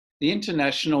The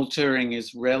international touring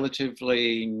is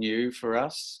relatively new for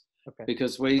us Okay.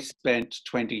 because we spent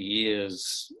 20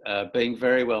 years being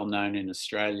very well known in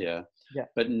Australia, Yeah.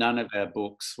 but none of our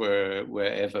books were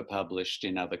ever published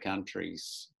in other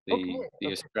countries. Okay.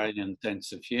 The Australian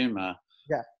sense of humour,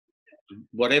 Yeah.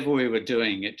 whatever we were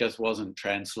doing, it just wasn't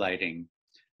translating.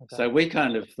 Okay. So we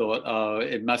kind of thought, oh,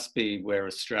 it must be we're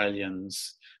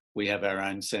Australians, we have our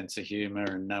own sense of humour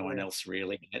and no one else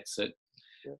really gets it.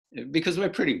 Yeah. Because we're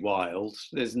pretty wild.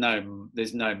 There's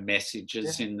no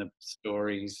messages in the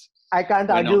stories. I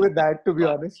can't argue with that, to be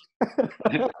honest.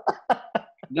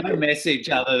 No message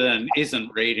other than isn't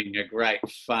reading a great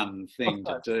fun thing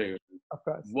to do. Of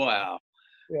course. Wow.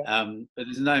 Yeah. But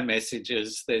there's no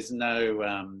messages. There's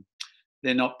no.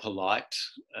 They're not polite.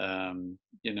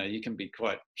 You can be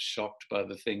quite shocked by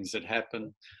the things that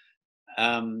happen.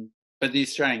 But the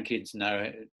Australian kids know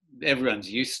it. Everyone's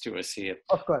used to us here.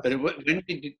 Of course. But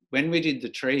when we did the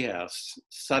Treehouse,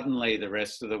 suddenly the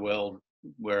rest of the world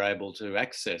were able to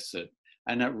access it.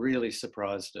 And it really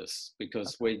surprised us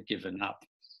because we'd given up.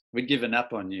 We'd given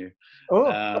up on you. Oh.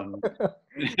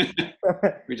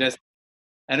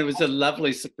 And it was a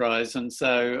lovely surprise. And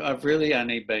so I've really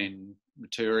only been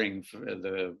touring for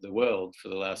the world for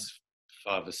the last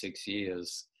 5 or 6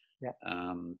 years. Yeah.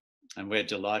 And we're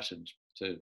delighted